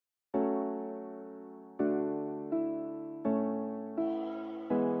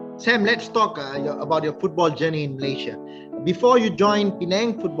Sam, let's talk about your football journey in Malaysia. Before you joined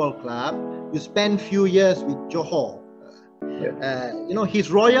Penang Football Club, you spent few years with Johor.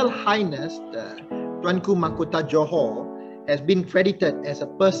 His Royal Highness Tuanku Mahkota Johor has been credited as a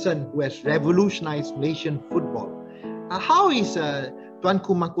person who has revolutionized Malaysian football. How is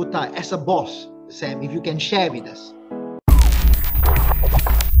Tuanku Mahkota as a boss, Sam, if you can share with us?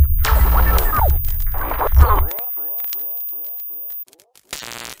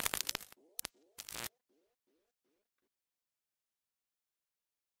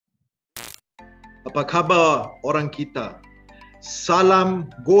 Apa khabar orang kita?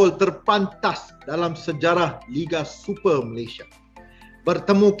 Salam gol terpantas dalam sejarah Liga Super Malaysia.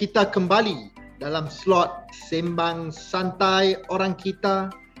 Bertemu kita kembali dalam slot Sembang Santai orang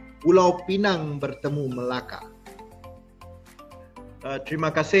kita, Pulau Pinang bertemu Melaka.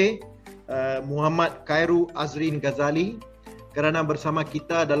 Terima kasih Muhammad Khairu Azrin Ghazali kerana bersama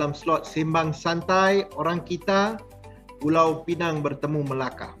kita dalam slot Sembang Santai orang kita, Pulau Pinang bertemu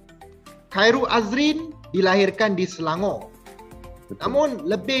Melaka. Khairu Azrin dilahirkan di Selangor. Namun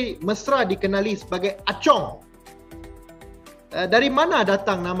lebih mesra dikenali sebagai Acong. Dari mana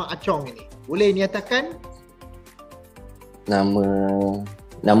datang nama Acong ini? Boleh nyatakan?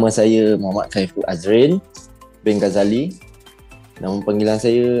 Nama saya Muhammad Khairu Azrin bin Ghazali. Nama panggilan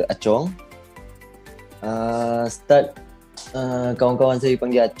saya Acong. Kawan-kawan saya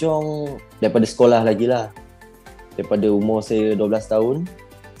panggil Acong daripada sekolah lagi lah. Daripada umur saya 12 tahun.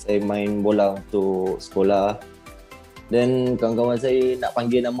 Saya main bola untuk sekolah. Dan kawan-kawan saya nak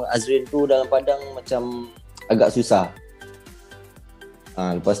panggil nama Azrin tu dalam Padang macam agak susah.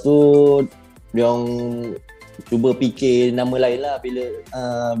 Lepas tu diorang cuba fikir nama lain lah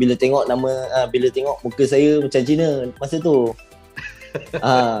bila tengok muka saya macam Cina masa tu.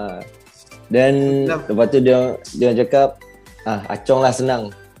 Dan lepas tu dia cakap Acong lah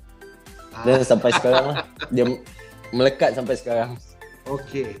senang. Dan sampai sekarang lah dia melekat sampai sekarang.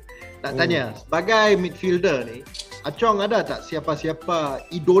 Okey. Nak tanya, sebagai midfielder ni, Acong ada tak siapa-siapa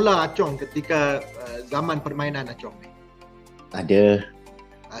idola Acong ketika zaman permainan Acong ni? Ada.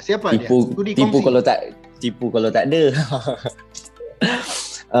 Siapa dia? Tipu kalau tak ada.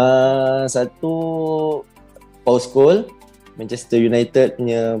 Satu Paul Scholes, Manchester United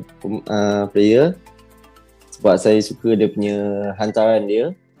punya player. Sebab saya suka dia punya hantaran dia.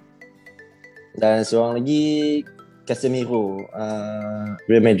 Dan seorang lagi Casemiro,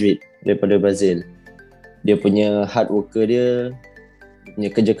 Real Madrid daripada Brazil. Dia punya hard worker dia punya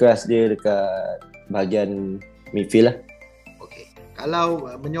kerja keras dia dekat bahagian midfield lah. Okey. Kalau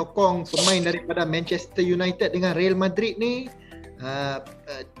menyokong pemain daripada Manchester United dengan Real Madrid ni,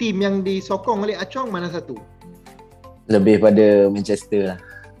 tim yang disokong oleh Acong mana satu? Lebih pada Manchester lah.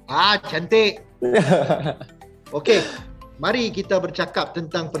 Cantik. Okey. Mari kita bercakap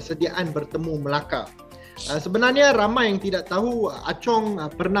tentang persediaan bertemu Melaka. Sebenarnya ramai yang tidak tahu Acong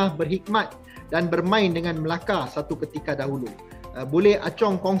pernah berkhidmat dan bermain dengan Melaka satu ketika dahulu. Boleh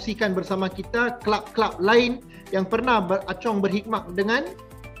Acong kongsikan bersama kita klub-klub lain yang pernah Acong berkhidmat dengan?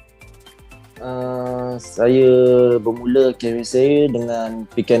 Saya bermula kerjaya saya dengan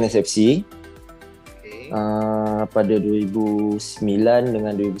Pekan SFC pada 2009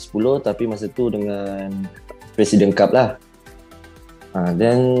 dengan 2010, tapi masa tu dengan Presiden Cup lah.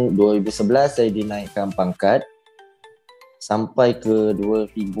 Dan 2011 saya dinaikkan pangkat sampai ke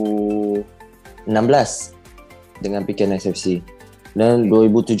 2016 dengan Pekan SFC. Dan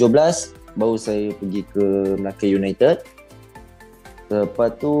 2017 baru saya pergi ke Melaka United.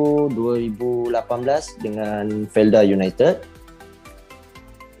 Lepas tu 2018 dengan Felda United.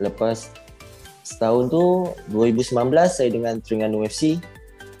 Lepas setahun tu 2019 saya dengan Terengganu FC.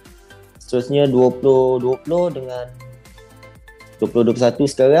 Seterusnya 2020 dengan 2021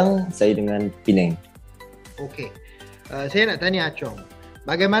 sekarang saya dengan Penang. Okey. Saya nak tanya Acong,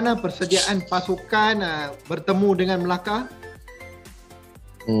 bagaimana persediaan pasukan bertemu dengan Melaka?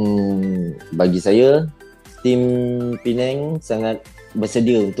 Bagi saya, tim Penang sangat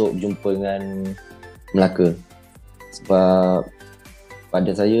bersedia untuk berjumpa dengan Melaka. Sebab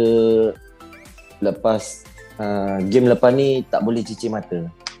pada saya lepas game lepas ni tak boleh cuci mata.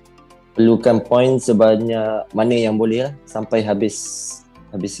 Perlukan poin sebanyak mana yang boleh lah sampai habis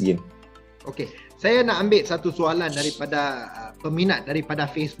game. Okey, saya nak ambil satu soalan daripada peminat daripada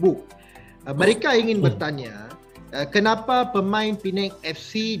Facebook. Mereka ingin bertanya, kenapa pemain Penang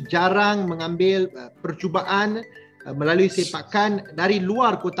FC jarang mengambil percubaan melalui sepakan dari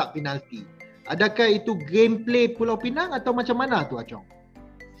luar kotak penalti? Adakah itu gameplay Pulau Pinang atau macam mana tu Acong?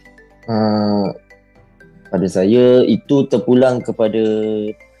 Pada saya itu terpulang kepada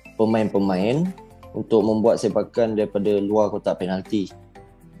pemain-pemain untuk membuat sepakan daripada luar kotak penalti.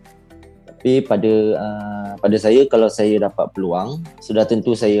 Tapi pada saya, kalau saya dapat peluang, sudah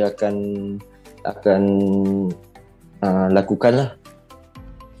tentu saya akan lakukanlah.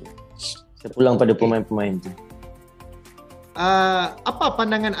 Terpulang pada pemain-pemain tu. Apa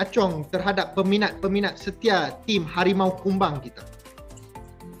pandangan Achong terhadap peminat setia tim Harimau Kumbang kita?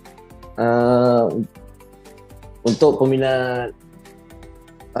 Untuk peminat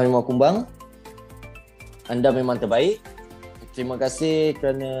Harimau Kumbang, anda memang terbaik. Terima kasih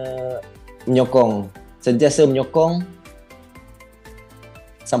kerana sentiasa menyokong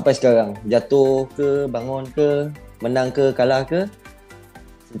sampai sekarang. Jatuh ke, bangun ke, menang ke, kalah ke,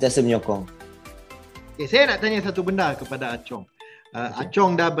 sentiasa menyokong. Okay, saya nak tanya satu benda kepada Achong.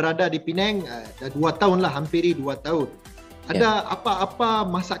 Achong dah berada di Penang dah 2 tahun lah, hampiri 2 tahun. Ada apa-apa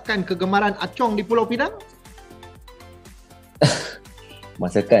masakan kegemaran Achong di Pulau Pinang?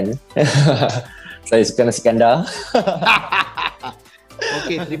 Masakan? Saya suka nasi kandar.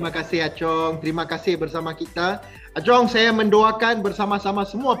 Okey, terima kasih Achong. Terima kasih bersama kita. Achong, saya mendoakan bersama-sama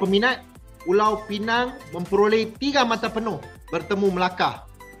semua peminat Pulau Pinang memperoleh 3 mata penuh bertemu Melaka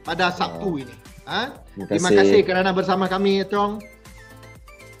pada Sabtu ini. Terima kasih kerana bersama kami, Achong.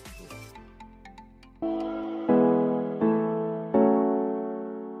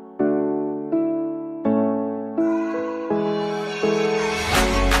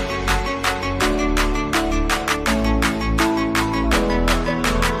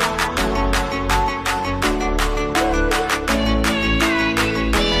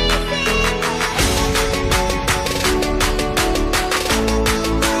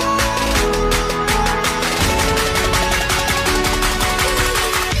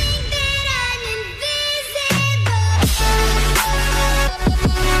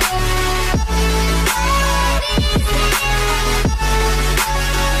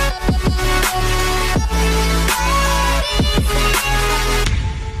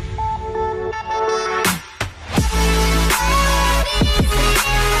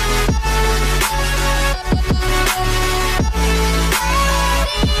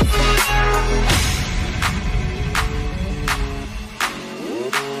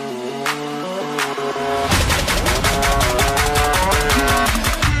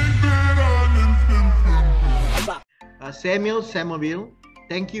 Samuel,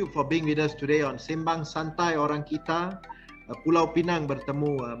 thank you for being with us today on Sembang Santai Orang Kita, Pulau Pinang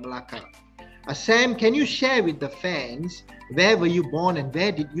bertemu Melaka. Sam, can you share with the fans where were you born and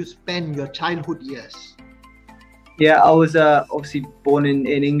where did you spend your childhood years? Yeah, I was obviously born in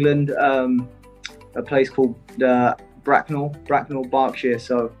England, a place called Bracknell, Berkshire.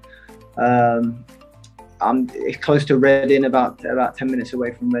 So it's close to Reading, about 10 minutes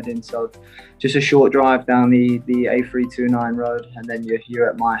away from Reading. So just a short drive down the A329 road, and then you're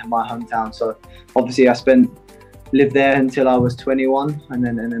at my hometown. So obviously I lived there until I was 21, and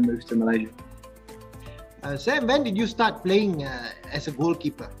then moved to Malaysia. Sam, when did you start playing as a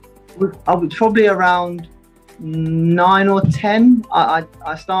goalkeeper? I was probably around 9 or 10. I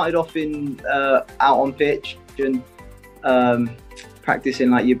started off out on pitch and practicing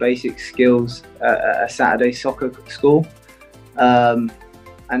like your basic skills at a Saturday soccer school. And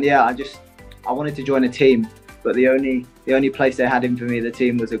yeah, I wanted to join a team, but the only place they had in for me, the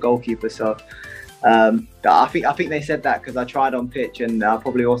team, was a goalkeeper. So I think they said that because I tried on pitch and I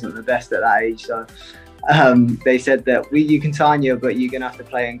probably wasn't the best at that age. So they said that you can sign you, but you're gonna have to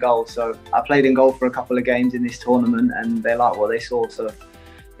play in goal. So I played in goal for a couple of games in this tournament, and they liked what they saw. So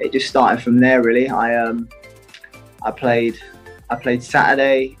it just started from there, really. I played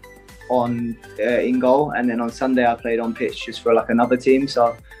Saturday in goal, and then on Sunday I played on pitch just for like another team.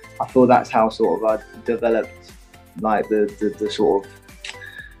 So I feel that's how sort of I developed like the sort of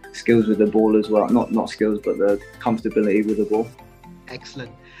skills with the ball as well. Not skills, but the comfortability with the ball.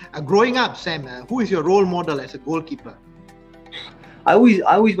 Excellent. Growing up, Sam, who is your role model as a goalkeeper? I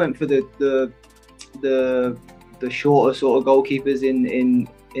always went for the shorter sort of goalkeepers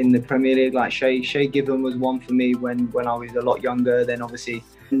in the Premier League. Like Shay Given was one for me when I was a lot younger. Then obviously,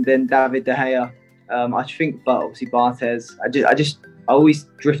 and then David De Gea. I think, but obviously Barthez. I always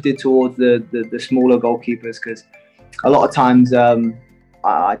drifted towards the smaller goalkeepers because a lot of times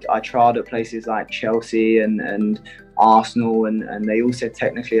I tried at places like Chelsea and Arsenal, and they all said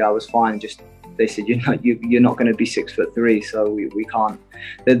technically I was fine. Just they said you're not going to be 6'3", so we can't.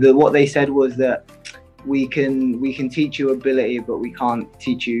 What they said was that we can teach you ability, but we can't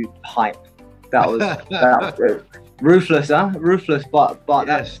teach you height. That was ruthless, huh? Ruthless, but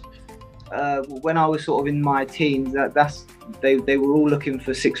yes. That's when I was sort of in my teens. They were all looking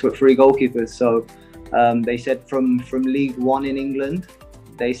for 6'3" goalkeepers. So they said from League One in England,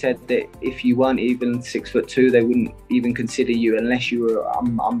 they said that if you weren't even 6'2", they wouldn't even consider you unless you were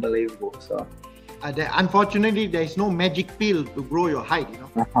unbelievable. So. Unfortunately, there is no magic pill to grow your height, you know.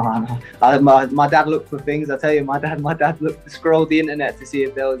 My dad looked for things. I tell you, my dad scrolled the internet to see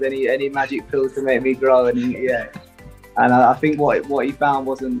if there was any magic pills to make me grow, and I think what he found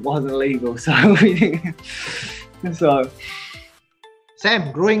wasn't legal. So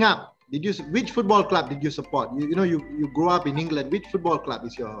Sam, growing up, which football club did you support? You grew up in England. Which football club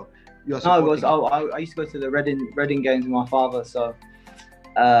is you are supporting? No, I used to go to the Reading games with my father. So.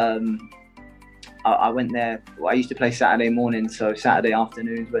 I went there. I used to play Saturday mornings, so Saturday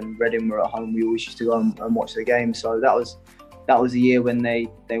afternoons when Reading were at home, we always used to go and watch the game. So that was the year when they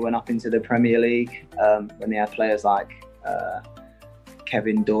went up into the Premier League, when they had players like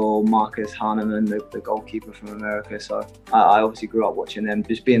Kevin Dorr, Marcus Hahnemann, the goalkeeper from America. So I obviously grew up watching them.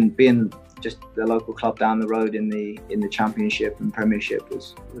 Just being just the local club down the road in the Championship and Premiership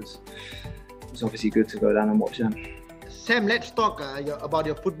was obviously good to go down and watch them. Sam, let's talk about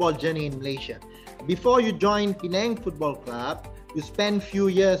your football journey in Malaysia. Before you joined Penang Football Club, you spent few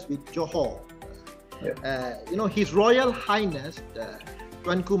years with Johor. His Royal Highness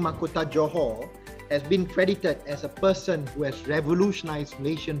Tuanku Mahkota Johor has been credited as a person who has revolutionized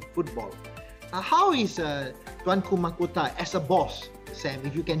Malaysian football. How is Tuanku Mahkota as a boss, Sam?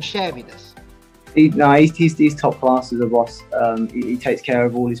 If you can share with us. He's top class as a boss. He takes care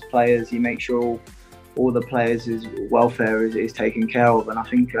of all his players. He makes sure all the players' welfare is taken care of, and I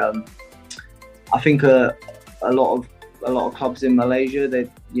think a lot of clubs in Malaysia, they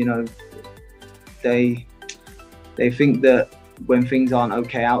think that when things aren't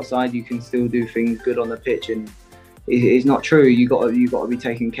okay outside, you can still do things good on the pitch, and it's not true. You got to be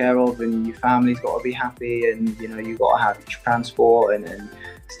taken care of, and your family's got to be happy, and you got to have transport and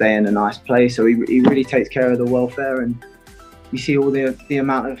stay in a nice place. So he really takes care of the welfare, and you see all the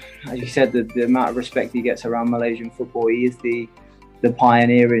amount of, as you said, the amount of respect he gets around Malaysian football. He is the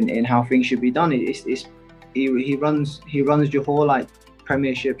pioneer in how things should be done. He runs Johor like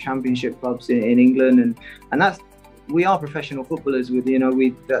Premiership, Championship clubs in England, and we are professional footballers.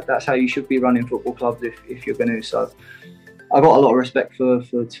 That's how you should be running football clubs if you're going to. So I got a lot of respect for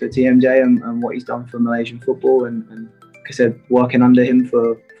TMJ and what he's done for Malaysian football, and like I said, working under him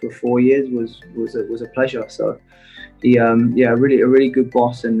for 4 years was a pleasure. So he a really good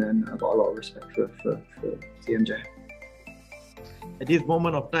boss, and I got a lot of respect for TMJ. At this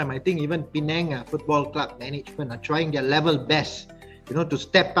moment of time, I think even Penang Football Club management are trying their level best, to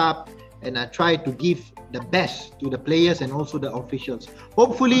step up and try to give the best to the players and also the officials.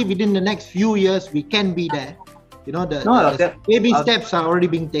 Hopefully, within the next few years, we can be there. The baby steps are already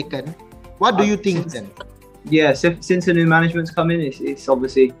being taken. What do you think then? Yeah, since the new management's come in, it's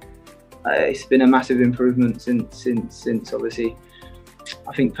obviously it's been a massive improvement since obviously.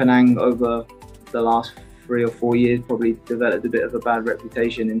 I think Penang over the last 3 or 4 years probably developed a bit of a bad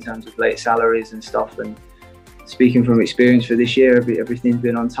reputation in terms of late salaries and stuff. And speaking from experience for this year, everything's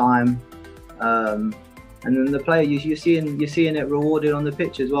been on time. And then the player, you're seeing it rewarded on the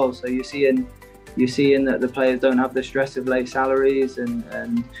pitch as well. So you're seeing that the players don't have the stress of late salaries and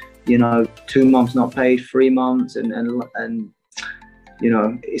 2 months not paid, 3 months, and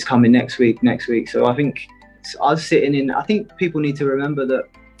it's coming next week. So I think I think people need to remember that.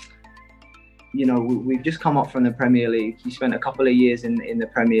 We've just come up from the Premier League. You spent a couple of years in the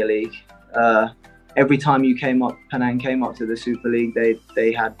Premier League. Every time Penang came up to the Super League,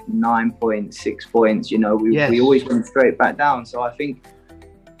 they had 9 points, 6 points. We always went straight back down. So I think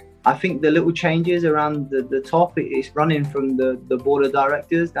the little changes around the top, it's running from the board of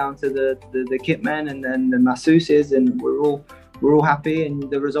directors down to the kit men and then the masseuses, and we're all happy. And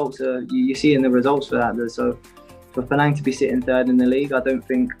the results are you're seeing the results for that. So for Penang to be sitting third in the league, I don't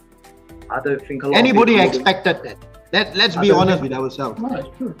think a lot anybody expected that. Let's be honest with ourselves.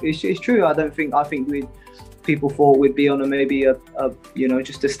 No, it's true. I think people thought we'd be on maybe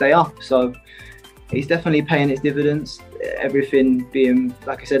just to stay up. So it's definitely paying its dividends. Everything being,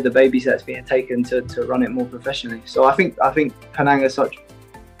 like I said, the baby steps being taken to run it more professionally. So I think Penang is such a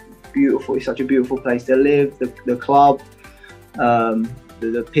beautiful place to live. The club,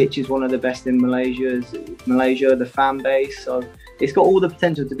 the pitch is one of the best in Malaysia. The fan base. So it's got all the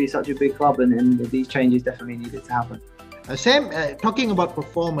potential to be such a big club, and these changes definitely needed to happen. Sam, talking about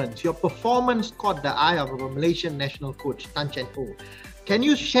performance, your performance caught the eye of our Malaysian national coach, Tan Chen Ho. Can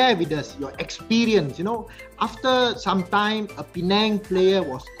you share with us your experience? After some time, a Penang player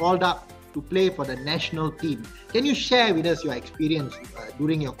was called up to play for the national team. Can you share with us your experience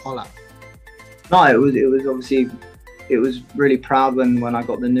during your call-up? No, it was obviously, it was really proud when I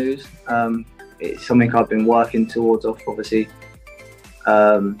got the news. It's something I've been working towards, obviously,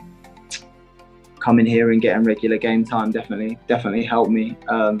 coming here and getting regular game time definitely helped me.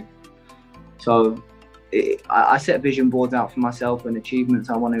 So I set vision boards out for myself and achievements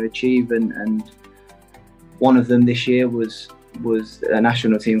I want to achieve, and one of them this year was a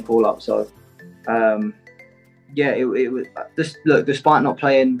national team call up. So yeah, it was just, look, despite not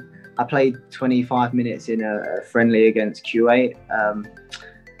playing, I played 25 minutes in a friendly against Q8,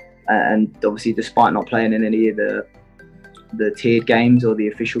 and obviously despite not playing in any of the tiered games or the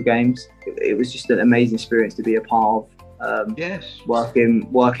official games, it was just an amazing experience to be a part of. Yes.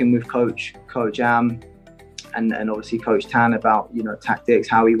 Working with Coach Am and obviously Coach Tan about, you know, tactics,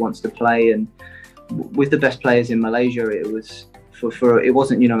 how he wants to play, and with the best players in Malaysia, it was for it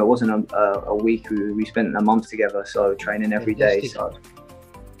wasn't, you know, it wasn't a week. We spent a month together, so training every day. So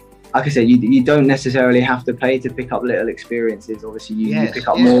like I said, you don't necessarily have to play to pick up little experiences. Obviously, you pick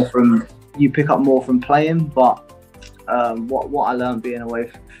up more from playing. But what I learned being away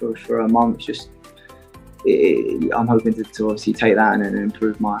for a month, just I'm hoping to obviously take that and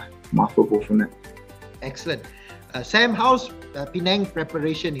improve my football from it. Excellent. Sam, how's Penang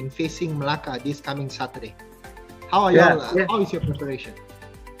preparation in facing Melaka this coming Saturday? How are how is your preparation?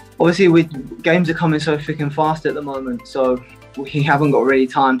 Obviously, games are coming so thick and fast at the moment, so we haven't got really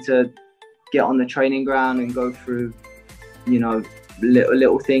time to get on the training ground and go through, you know,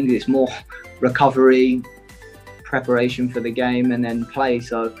 little things. It's more recovery, preparation for the game, and then play.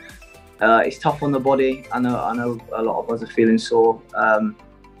 So it's tough on the body. I know a lot of us are feeling sore,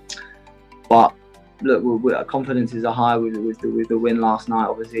 but look, our confidence is high with the win last night,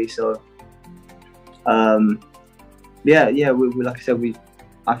 obviously. So yeah, we like I said,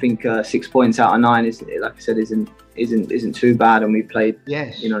 I think 6 points out of 9 is, like I said, isn't too bad, and we played,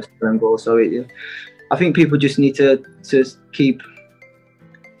 you know, goal. So I think people just need to keep,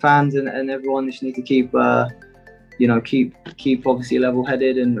 fans and everyone just need to keep you know, keep obviously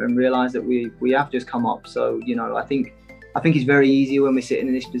level-headed and realise that we have just come up. So, you know, I think it's very easy when we're sitting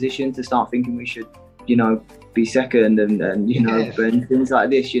in this position to start thinking we should, you know, be second and you know, and things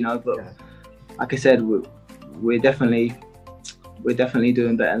like this, you know. But like I said, we're definitely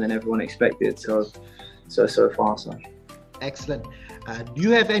doing better than everyone expected. So far. So excellent. Do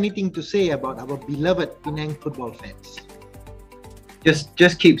you have anything to say about our beloved Penang football fans?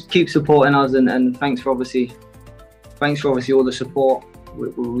 Just keep supporting us, and thanks for obviously all the support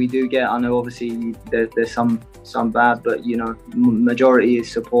we do get. I know obviously there's some bad, but you know, majority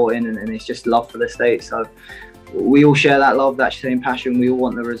is supporting, and it's just love for the state. So we all share that love, that same passion. We all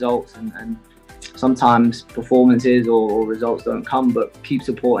want the results, and sometimes performances or results don't come, but keep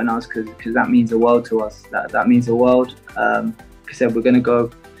supporting us because that means the world to us. That means the world. Like I said, we're gonna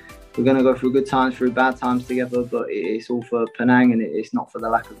go through good times, through bad times together, but it's all for Penang, and it's not for the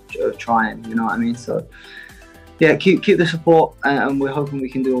lack of trying. You know what I mean? So yeah, keep the support, and we're hoping we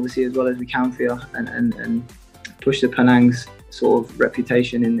can do obviously as well as we can for you, and push the Penang's sort of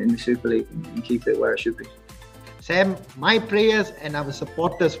reputation in the Super League and keep it where it should be. Sam, my prayers and our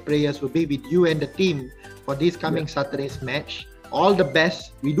supporters' prayers will be with you and the team for this coming Saturday's match. All the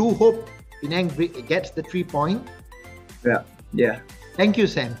best. We do hope Penang gets the 3 point. Yeah. Thank you,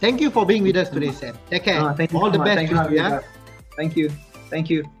 Sam. Thank you for being with us today, Sam. Take care. Thank you all the best. Thank you.